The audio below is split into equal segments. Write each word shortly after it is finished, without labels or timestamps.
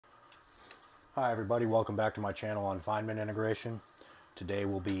Hi everybody, welcome back to my channel on Feynman integration. Today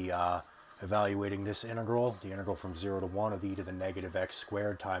we'll be evaluating this integral, the integral from 0 to 1 of e to the negative x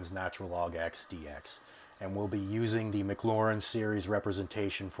squared times natural log x dx. And we'll be using the Maclaurin series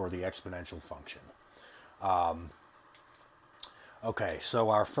representation for the exponential function. Okay, so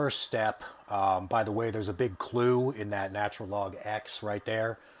our first step, by the way, there's a big clue in that natural log x right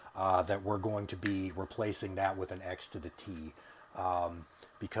there, that we're going to be replacing that with an x to the t.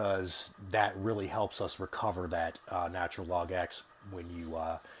 Because that really helps us recover that natural log x when you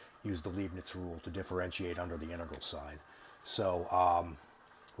use the Leibniz rule to differentiate under the integral sign. So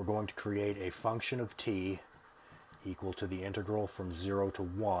we're going to create a function of t equal to the integral from 0 to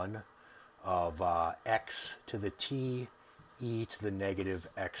 1 of x to the t e to the negative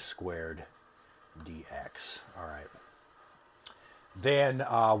x squared dx. All right. Then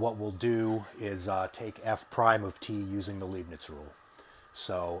what we'll do is take f prime of t using the Leibniz rule.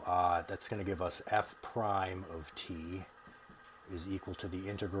 So that's going to give us f prime of t is equal to the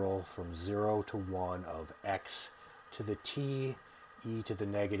integral from 0 to 1 of x to the t e to the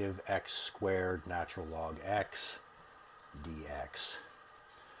negative x squared natural log x dx.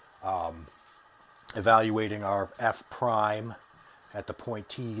 Evaluating our f prime at the point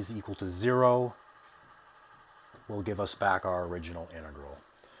t is equal to 0 will give us back our original integral.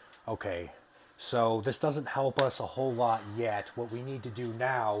 Okay. So this doesn't help us a whole lot yet. What we need to do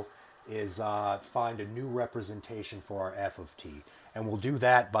now is find a new representation for our f of t. And we'll do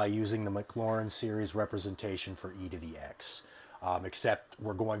that by using the Maclaurin series representation for e to the x. Except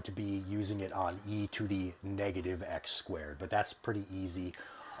we're going to be using it on e to the negative x squared. But that's pretty easy.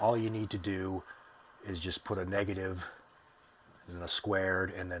 All you need to do is just put a negative and then a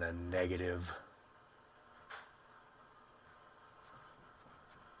squared and then a negative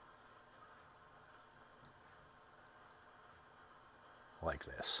like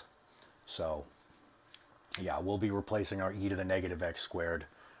this. So yeah, we'll be replacing our e to the negative x squared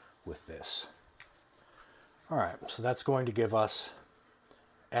with this. All right, so that's going to give us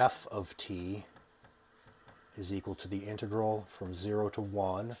f of t is equal to the integral from 0 to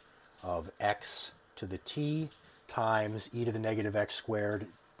 1 of x to the t times e to the negative x squared,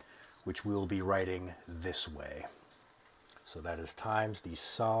 which we'll be writing this way. So that is times the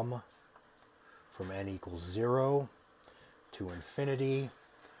sum from n equals 0 to infinity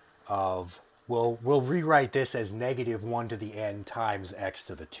of, we'll rewrite this as negative 1 to the n times x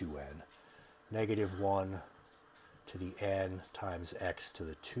to the 2n. Negative 1 to the n times x to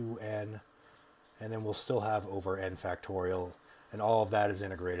the 2n. And then we'll still have over n factorial, and all of that is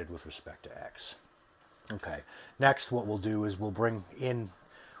integrated with respect to x. Okay, next what we'll do is we'll bring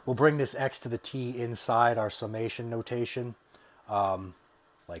this x to the t inside our summation notation,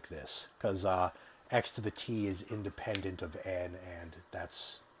 like this, because x to the t is independent of n, and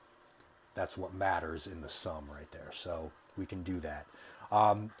that's what matters in the sum right there. So we can do that.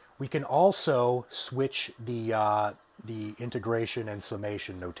 We can also switch the integration and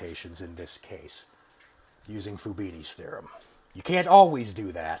summation notations in this case using Fubini's theorem. You can't always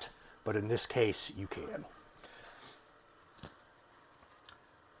do that, but in this case you can.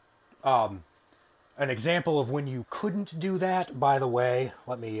 An example of when you couldn't do that, by the way,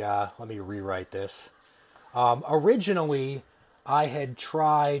 let me rewrite this. Originally, I had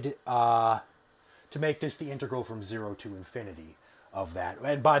tried to make this the integral from 0 to infinity of that.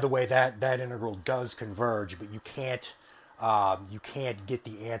 And by the way, that integral does converge, but you can't get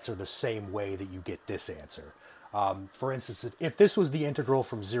the answer the same way that you get this answer. For instance, if this was the integral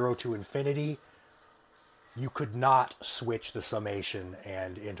from 0 to infinity, you could not switch the summation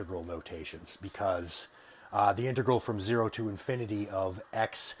and integral notations, because the integral from 0 to infinity of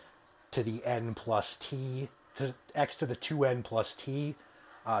x to the n plus t, to x to the 2n plus t,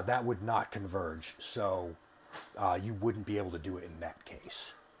 that would not converge. So you wouldn't be able to do it in that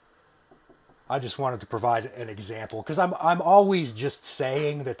case. I just wanted to provide an example, because I'm always just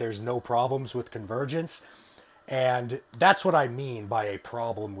saying that there's no problems with convergence, and that's what I mean by a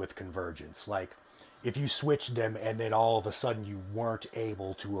problem with convergence. Like, if you switched them and then all of a sudden you weren't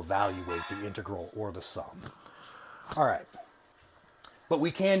able to evaluate the integral or the sum. All right. But we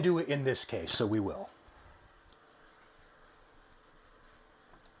can do it in this case, so we will.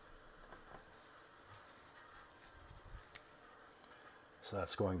 So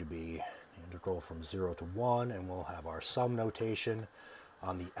that's going to be the integral from 0 to 1, and we'll have our sum notation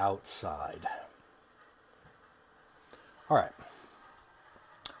on the outside. All right.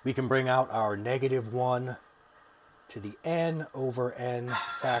 We can bring out our negative 1 to the n over n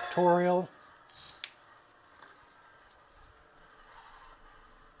factorial.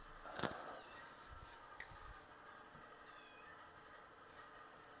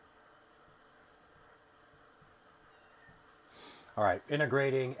 All right,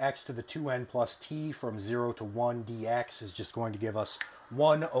 integrating x to the 2n plus t from 0 to 1 dx is just going to give us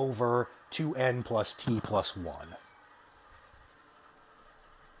 1 over 2n plus t plus 1.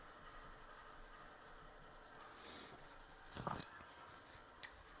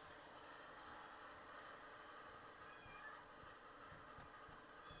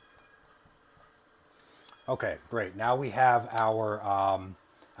 Okay, great. Now we have our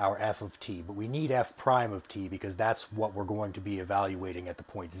f of t, but we need f prime of t because that's what we're going to be evaluating at the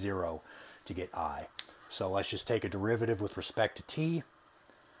point 0 to get I. So let's just take a derivative with respect to t.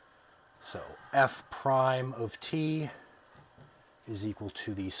 So f prime of t is equal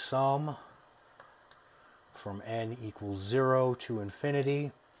to the sum from n equals 0 to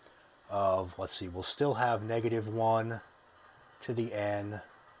infinity of, let's see, we'll still have negative 1 to the n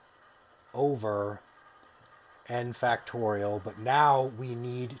over n factorial, but now we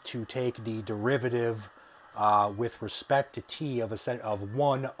need to take the derivative with respect to t of a set of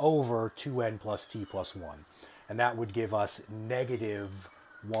 1 over 2n plus t plus 1. And that would give us negative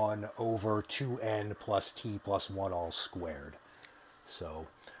 1 over 2n plus t plus 1 all squared. So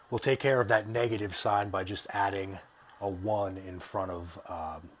we'll take care of that negative sign by just adding a 1 in front of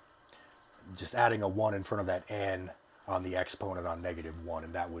that n on the exponent on negative 1,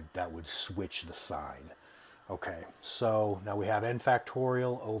 and that would switch the sign. Okay, so now we have n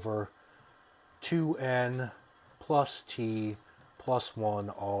factorial over 2n plus t plus 1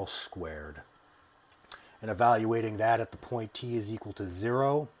 all squared. And evaluating that at the point t is equal to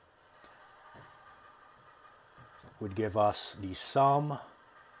 0 would give us the sum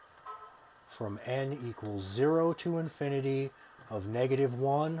from n equals 0 to infinity of negative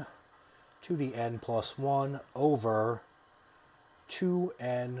 1 to the n plus 1 over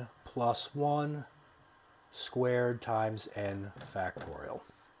 2n plus 1 squared times n factorial.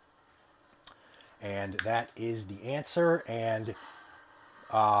 And that is the answer, and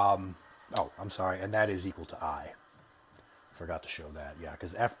and that is equal to I. Forgot to show that, yeah,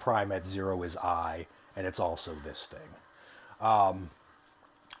 because f prime at 0 is I, and it's also this thing. All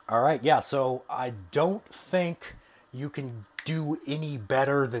right, yeah, so I don't think you can do any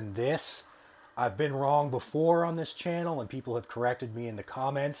better than this. I've been wrong before on this channel, and people have corrected me in the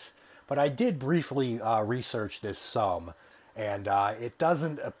comments. But I did briefly research this sum, and it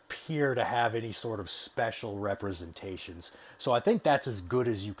doesn't appear to have any sort of special representations. So I think that's as good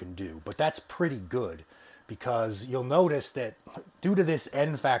as you can do, but that's pretty good because you'll notice that due to this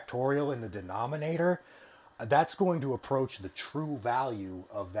n factorial in the denominator, that's going to approach the true value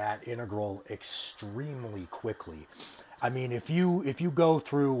of that integral extremely quickly. I mean, if you go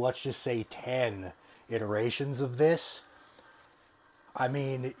through, let's just say 10 iterations of this, I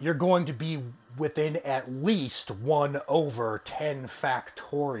mean, you're going to be within at least 1 over 10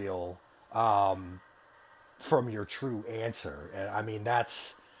 factorial from your true answer. And I mean,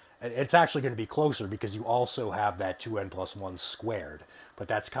 it's actually going to be closer because you also have that 2n plus 1 squared. But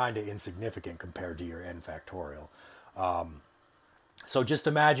that's kind of insignificant compared to your n factorial. So just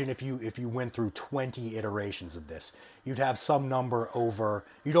imagine if you went through 20 iterations of this. You'd have some number over,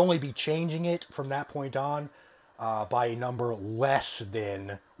 you'd only be changing it from that point on by a number less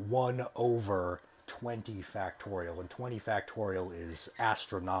than 1 over 20 factorial. And 20 factorial is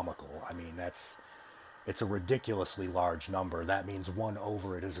astronomical. I mean, it's a ridiculously large number. That means 1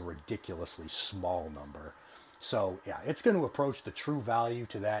 over it is a ridiculously small number. So yeah, it's going to approach the true value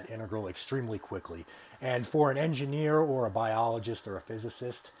to that integral extremely quickly. And for an engineer or a biologist or a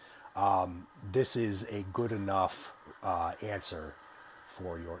physicist, this is a good enough answer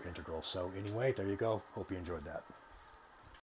for your integral. So anyway, there you go. Hope you enjoyed that.